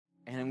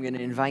I'm going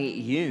to invite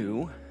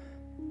you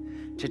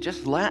to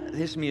just let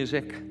this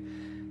music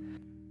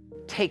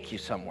take you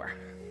somewhere.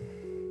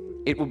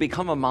 It will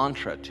become a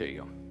mantra to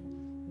you.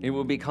 It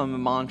will become a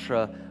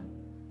mantra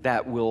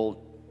that will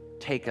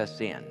take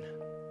us in.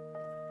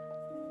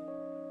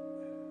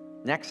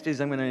 Next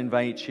is I'm going to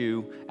invite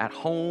you at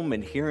home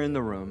and here in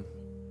the room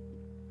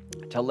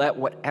to let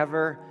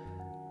whatever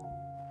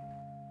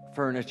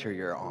furniture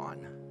you're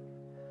on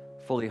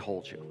fully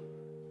hold you.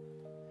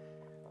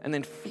 And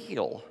then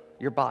feel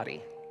your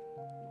body.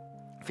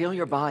 Feel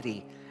your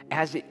body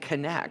as it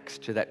connects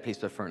to that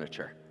piece of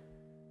furniture.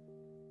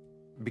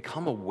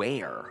 Become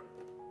aware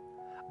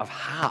of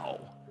how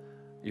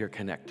you're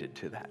connected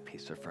to that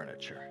piece of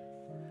furniture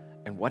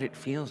and what it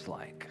feels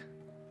like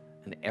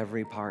in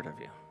every part of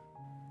you.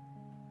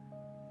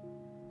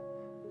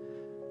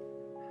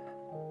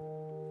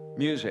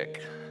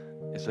 Music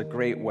is a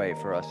great way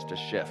for us to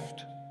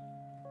shift,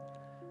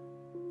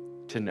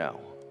 to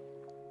know,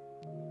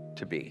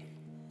 to be.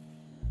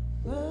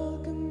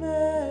 Welcome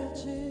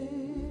magic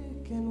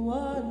and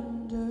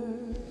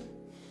wonder,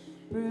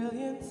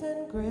 brilliance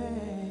and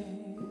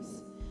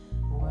grace.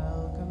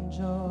 Welcome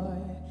joy,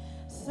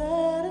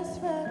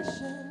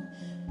 satisfaction,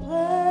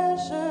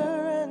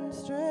 pleasure and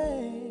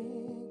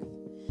strength.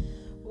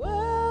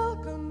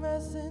 Welcome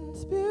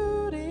essence,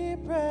 beauty,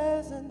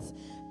 presence,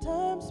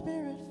 time,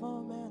 spirit,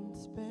 form, and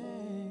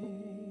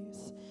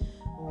space.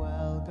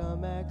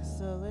 Welcome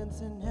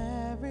excellence in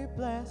every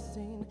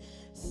blessing,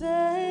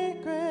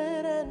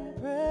 sacred and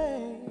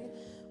pray.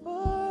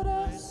 What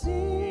I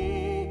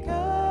seek,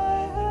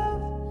 I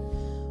have.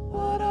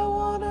 What I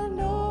want to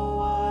know,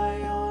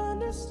 I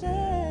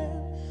understand.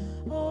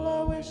 All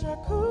I wish I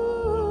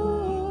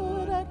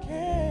could, I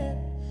can.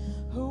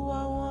 Who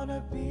I want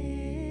to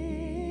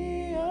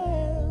be, I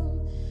am.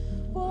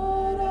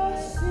 What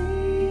I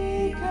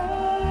seek,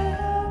 I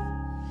have.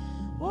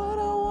 What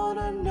I want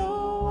to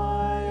know,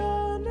 I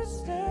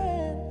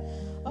understand.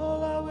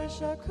 All I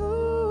wish I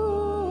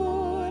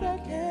could, I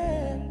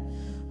can.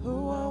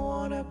 Who I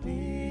want to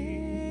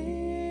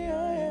be,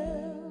 I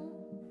am.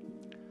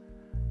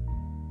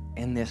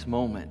 In this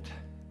moment,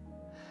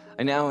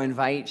 I now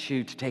invite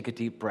you to take a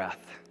deep breath,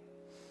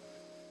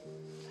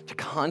 to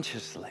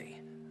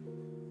consciously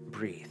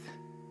breathe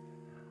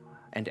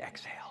and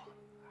exhale.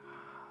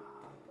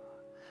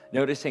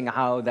 Noticing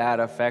how that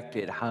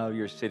affected how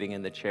you're sitting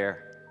in the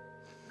chair.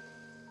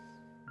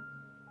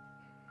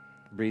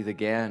 Breathe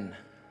again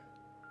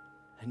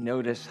and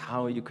notice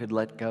how you could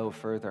let go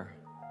further.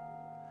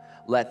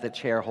 Let the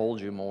chair hold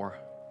you more.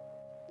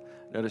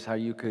 Notice how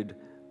you could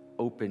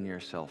open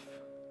yourself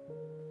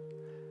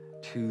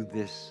to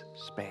this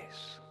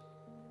space,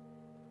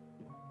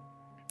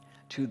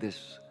 to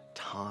this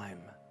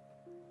time,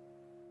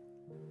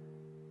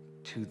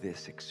 to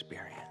this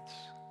experience.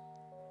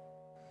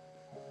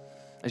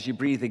 As you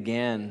breathe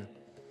again,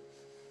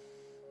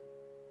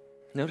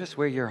 notice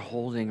where you're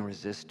holding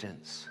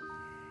resistance,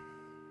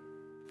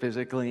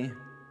 physically,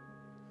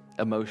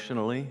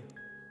 emotionally,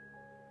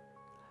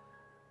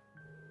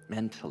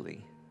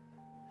 mentally.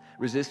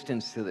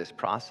 Resistance to this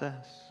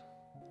process,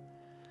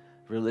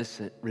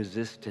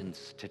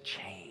 resistance to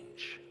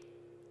change.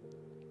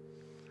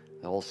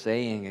 The old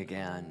saying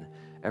again,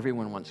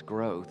 everyone wants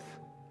growth,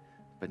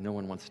 but no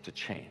one wants to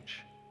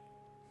change.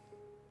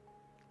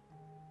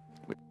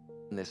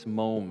 In this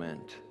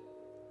moment,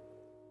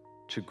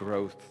 to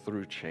growth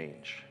through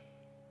change,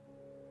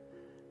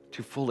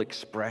 to full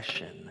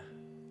expression,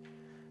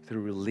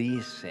 through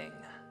releasing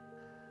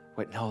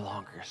what no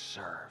longer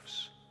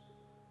serves.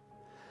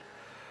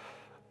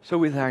 So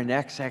with our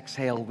next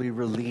exhale, we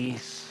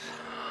release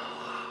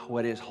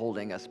what is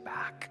holding us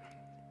back.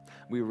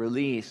 We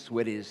release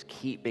what is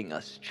keeping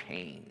us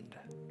chained.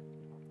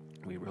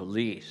 We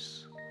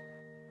release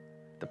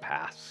the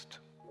past.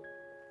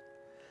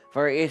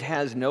 For it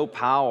has no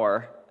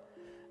power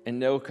and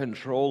no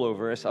control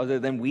over us other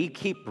than we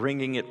keep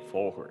bringing it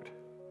forward.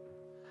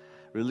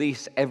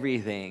 Release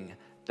everything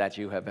that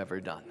you have ever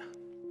done.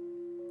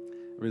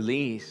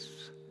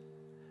 Release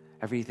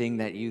everything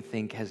that you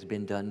think has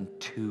been done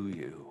to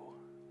you.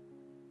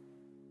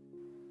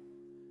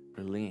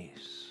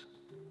 Release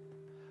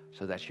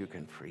so that you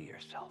can free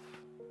yourself.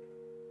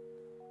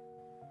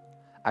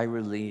 I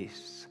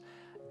release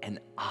and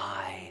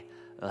I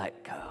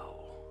let go.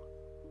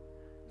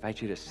 I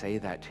invite you to say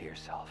that to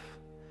yourself.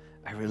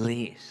 I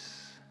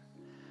release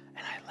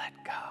and I let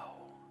go.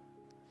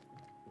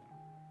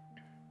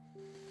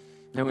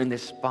 Now in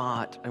this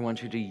spot, I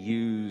want you to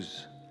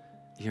use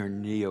your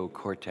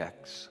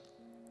neocortex,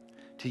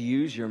 to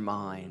use your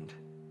mind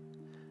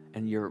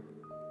and your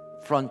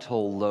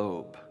frontal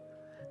lobe,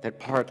 that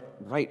part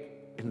right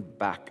in the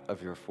back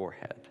of your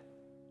forehead,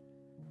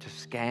 to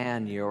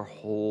scan your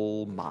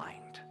whole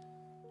mind,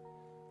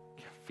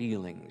 your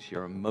feelings,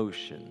 your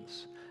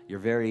emotions, your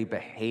very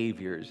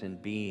behaviors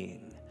and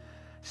being,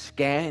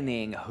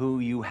 scanning who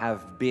you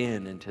have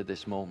been into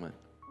this moment,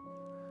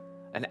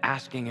 and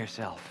asking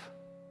yourself,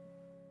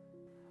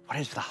 what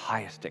is the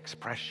highest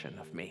expression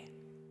of me?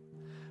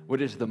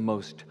 What is the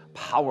most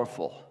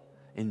powerful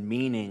and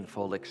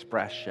meaningful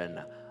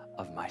expression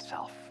of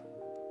myself.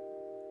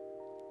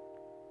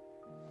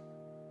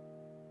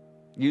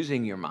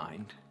 Using your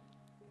mind,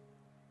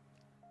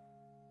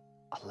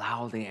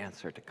 allow the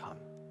answer to come.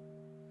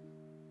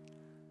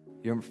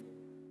 Your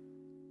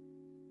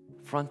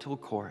frontal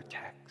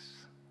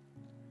cortex,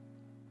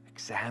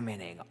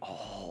 examining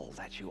all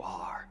that you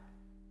are,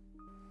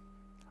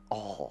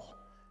 all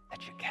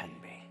that you can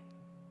be.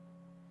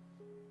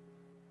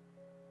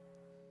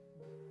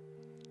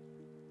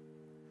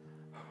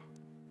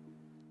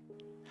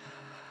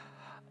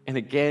 And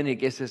again, it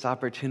gives us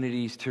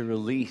opportunities to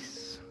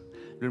release.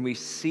 When we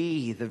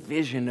see the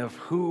vision of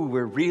who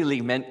we're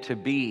really meant to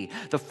be,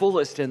 the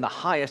fullest and the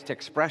highest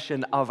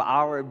expression of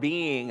our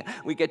being,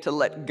 we get to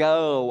let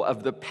go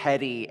of the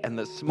petty and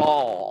the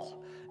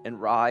small and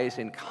rise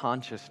in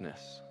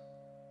consciousness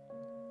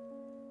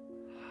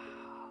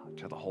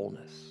to the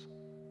wholeness.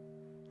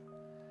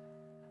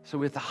 So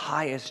with the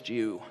highest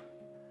you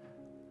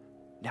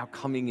now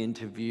coming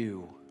into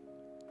view,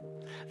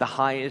 the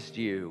highest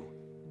you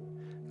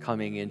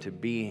coming into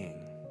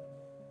being,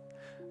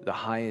 the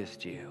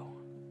highest you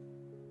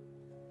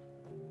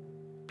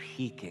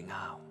peeking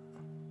out,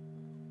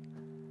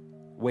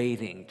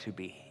 waiting to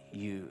be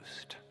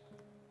used.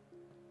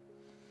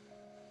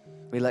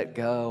 We let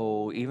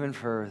go even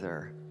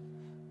further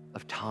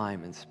of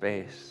time and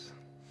space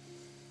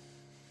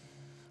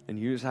and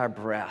use our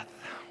breath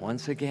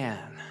once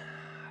again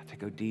to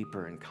go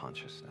deeper in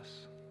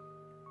consciousness,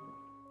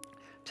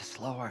 to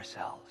slow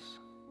ourselves.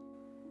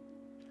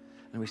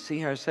 And we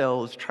see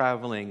ourselves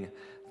traveling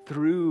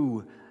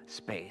through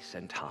space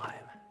and time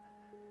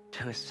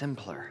to a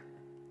simpler,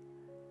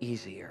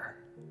 easier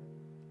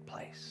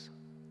place.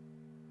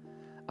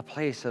 A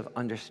place of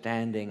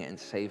understanding and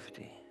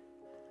safety.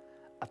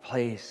 A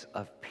place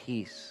of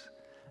peace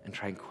and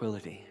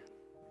tranquility.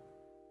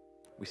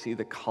 We see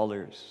the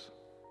colors,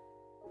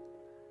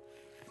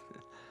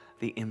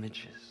 the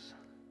images,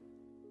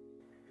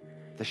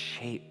 the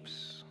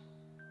shapes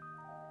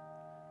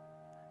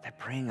that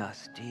bring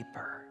us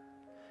deeper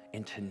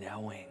into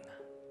knowing,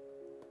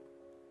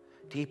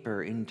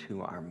 deeper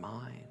into our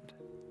mind.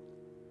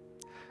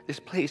 This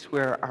place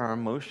where our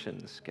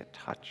emotions get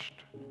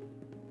touched.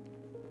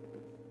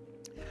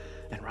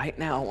 And right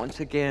now, once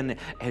again,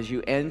 as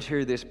you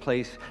enter this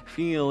place,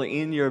 feel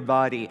in your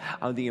body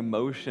how the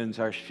emotions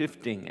are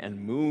shifting and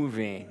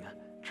moving,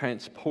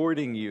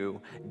 transporting you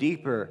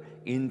deeper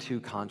into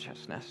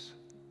consciousness,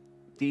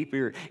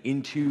 deeper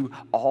into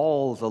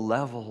all the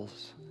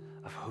levels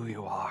of who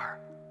you are.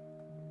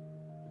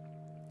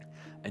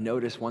 And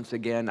notice once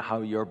again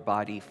how your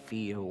body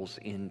feels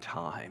in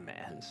time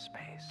and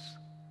space.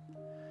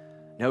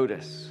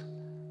 Notice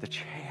the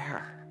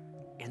chair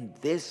in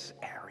this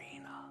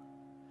arena.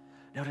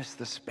 Notice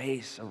the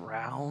space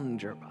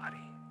around your body.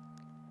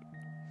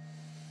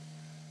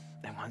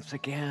 And once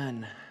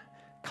again,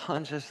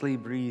 consciously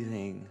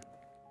breathing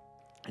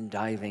and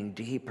diving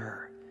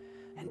deeper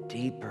and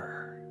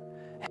deeper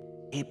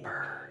and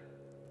deeper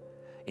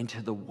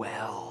into the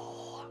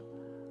well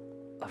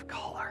of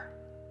color,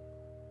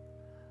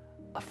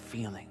 of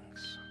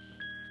feelings,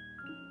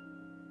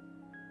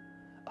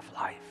 of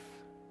life.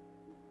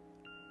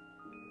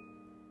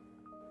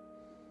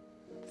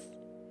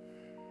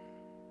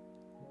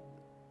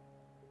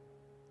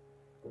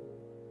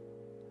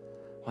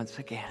 Once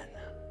again,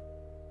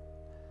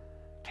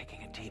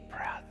 taking a deep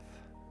breath,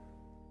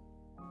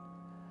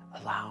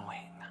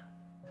 allowing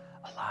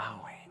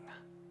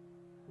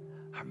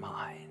our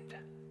mind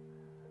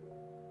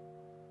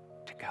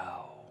to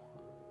go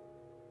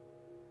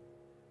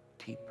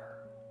deeper,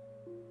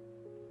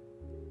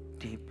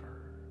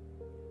 deeper.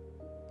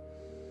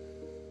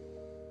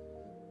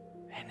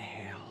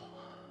 Inhale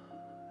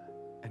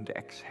and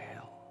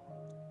exhale.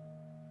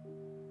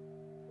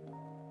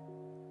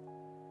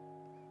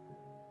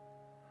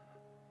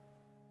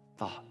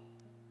 Thought,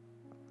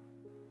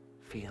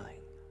 feeling,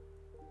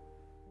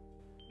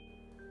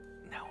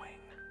 knowing,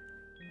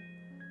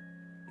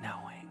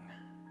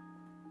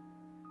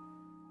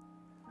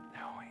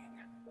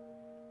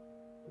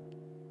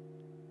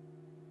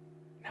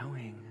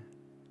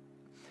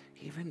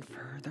 even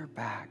further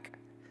back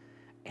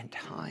in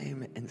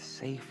time and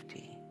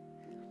safety,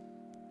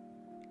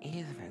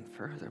 even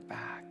further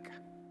back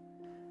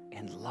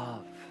in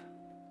love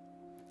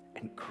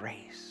and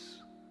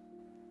grace,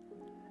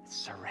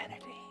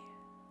 serenity.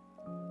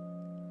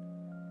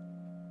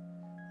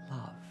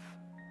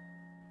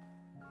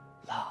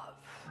 Love,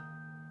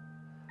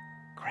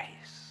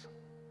 grace,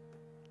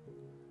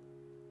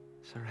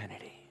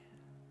 serenity.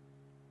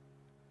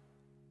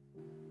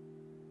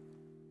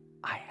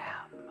 I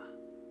am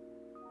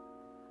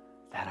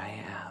that I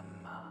am.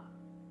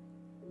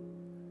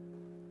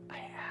 I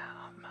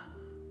am.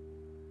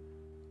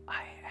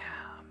 I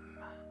am.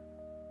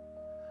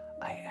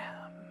 I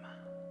am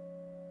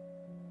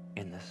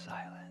in the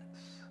silence.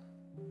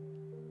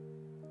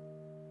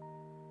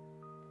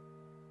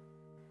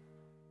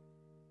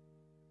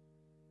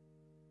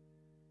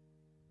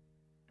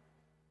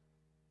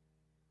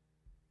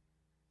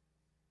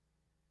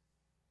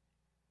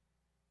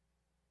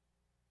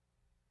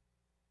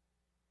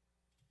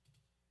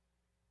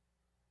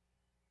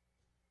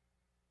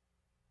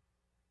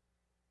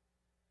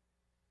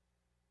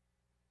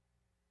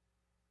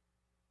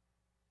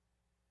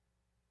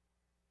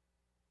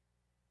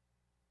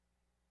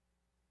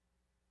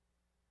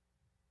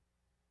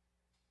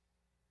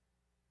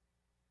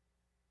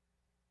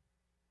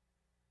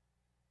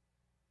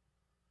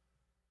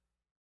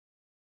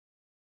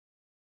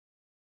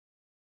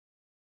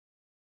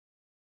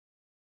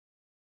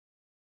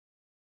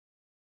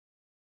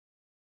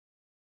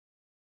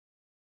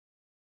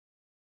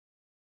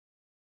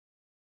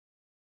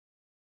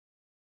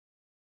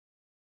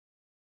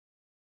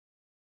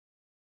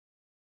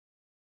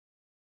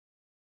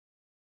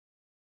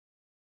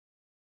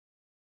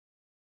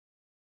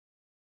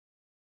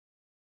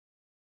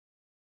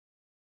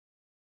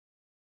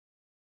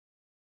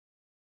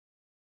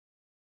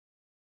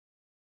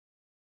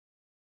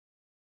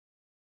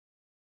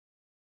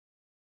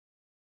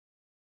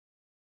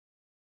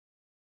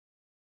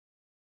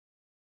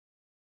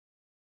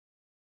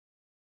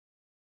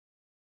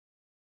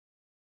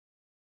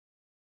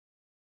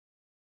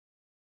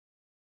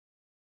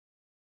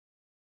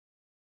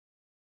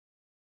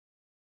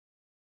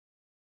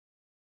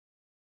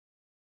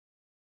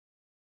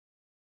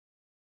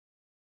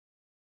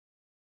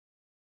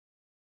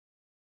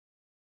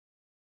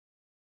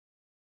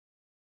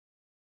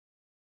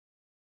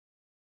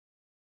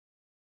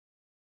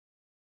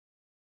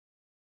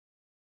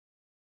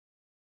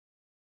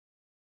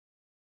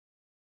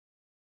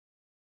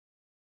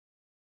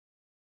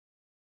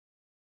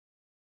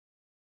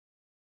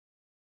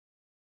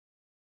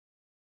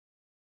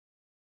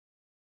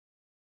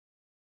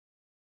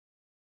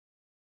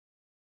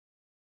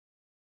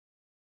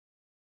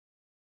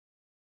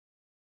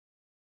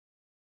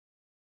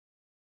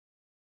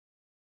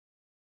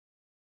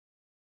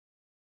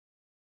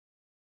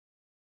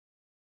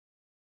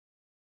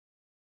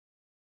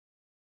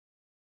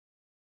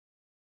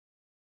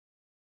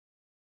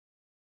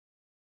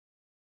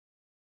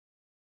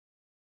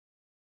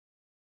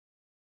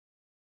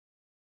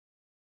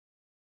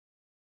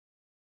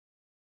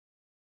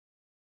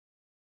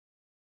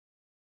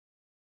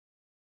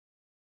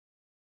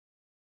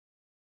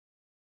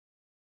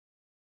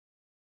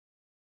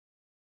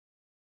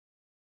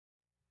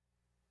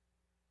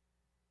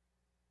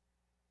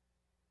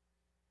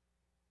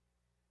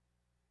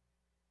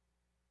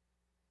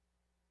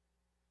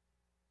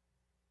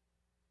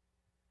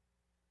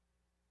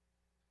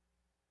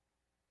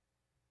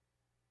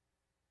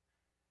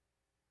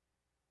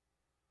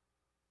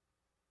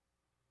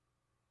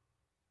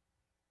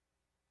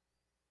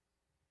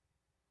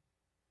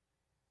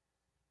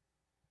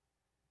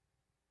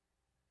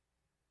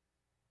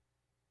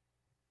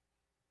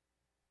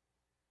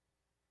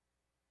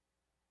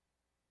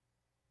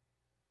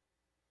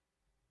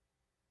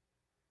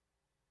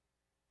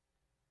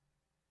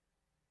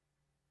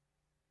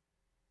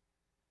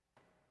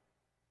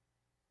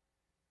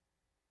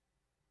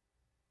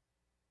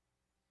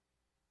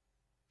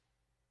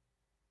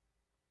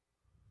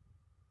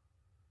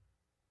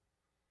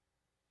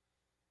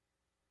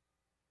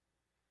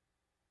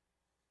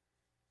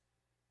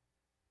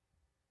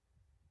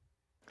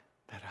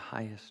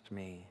 highest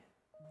me,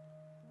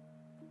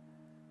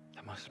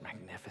 the most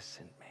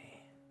magnificent me,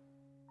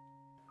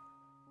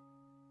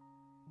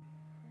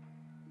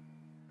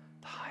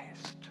 the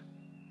highest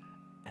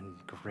and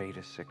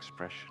greatest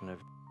expression of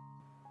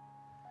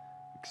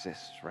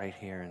exists right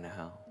here and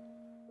now.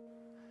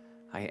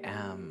 I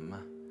am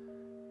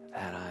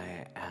that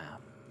I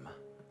am.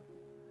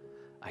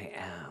 I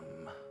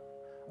am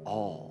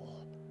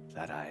all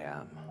that I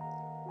am.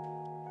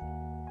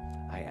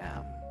 I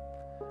am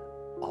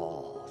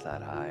all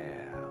that I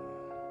am.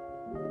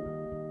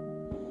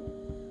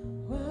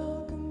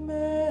 Welcome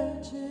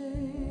magic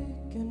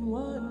and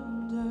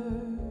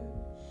wonder,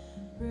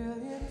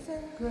 brilliance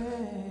and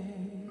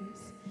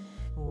grace.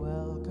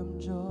 Welcome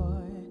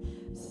joy,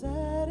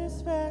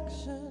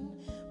 satisfaction,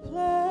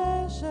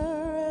 pleasure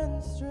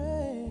and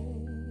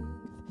strength.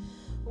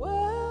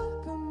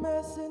 Welcome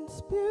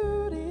essence,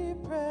 beauty,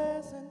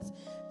 presence,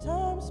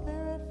 time,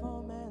 spirit,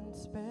 form and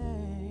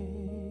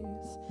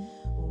space.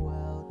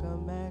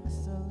 Welcome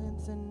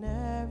excellence in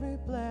every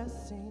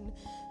blessing,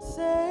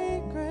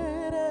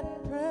 sacred and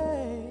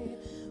pray.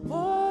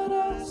 What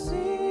I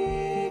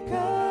seek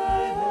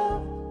I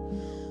have,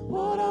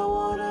 what I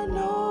wanna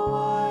know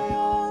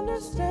I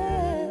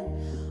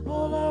understand.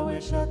 All I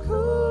wish I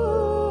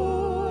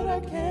could I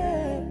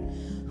can,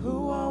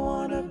 who I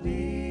wanna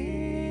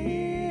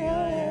be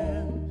I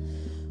am.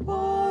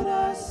 What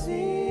I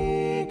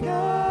seek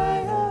I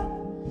have,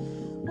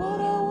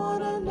 what I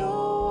wanna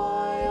know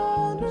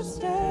I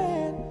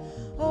understand.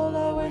 All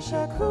I wish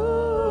I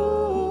could